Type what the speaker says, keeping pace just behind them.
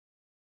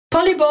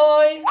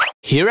Poliboy!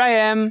 Here I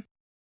am.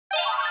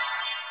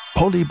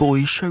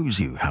 Poliboy shows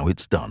you how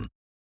it's done.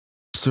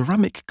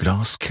 Ceramic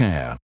Glass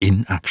Care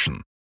in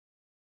action.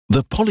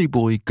 The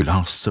Poliboy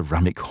Glass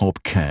Ceramic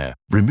Hob Care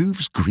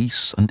removes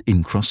grease and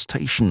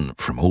incrustation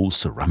from all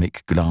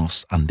ceramic,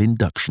 glass and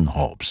induction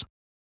hobs.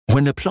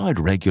 When applied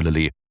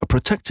regularly, a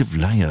protective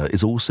layer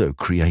is also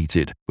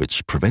created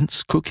which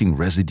prevents cooking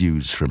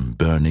residues from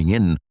burning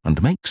in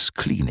and makes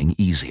cleaning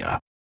easier.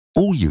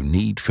 All you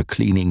need for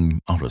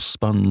cleaning are a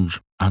sponge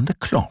and a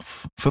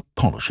cloth for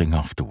polishing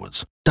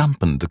afterwards.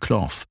 Dampen the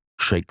cloth,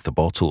 shake the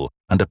bottle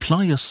and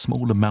apply a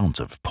small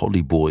amount of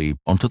Poliboy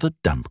onto the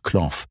damp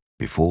cloth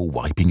before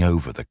wiping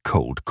over the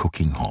cold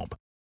cooking hob.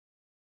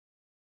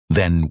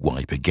 Then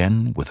wipe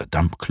again with a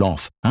damp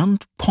cloth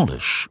and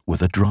polish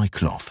with a dry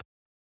cloth.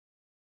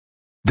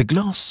 The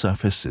glass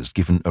surface is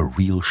given a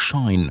real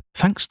shine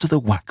thanks to the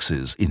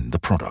waxes in the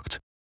product.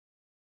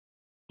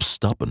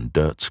 Stub and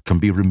dirt can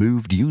be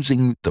removed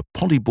using the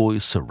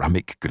Poliboy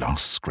Ceramic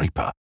Glass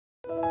Scraper.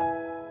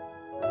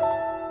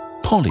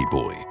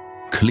 Poliboy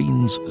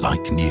cleans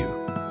like new.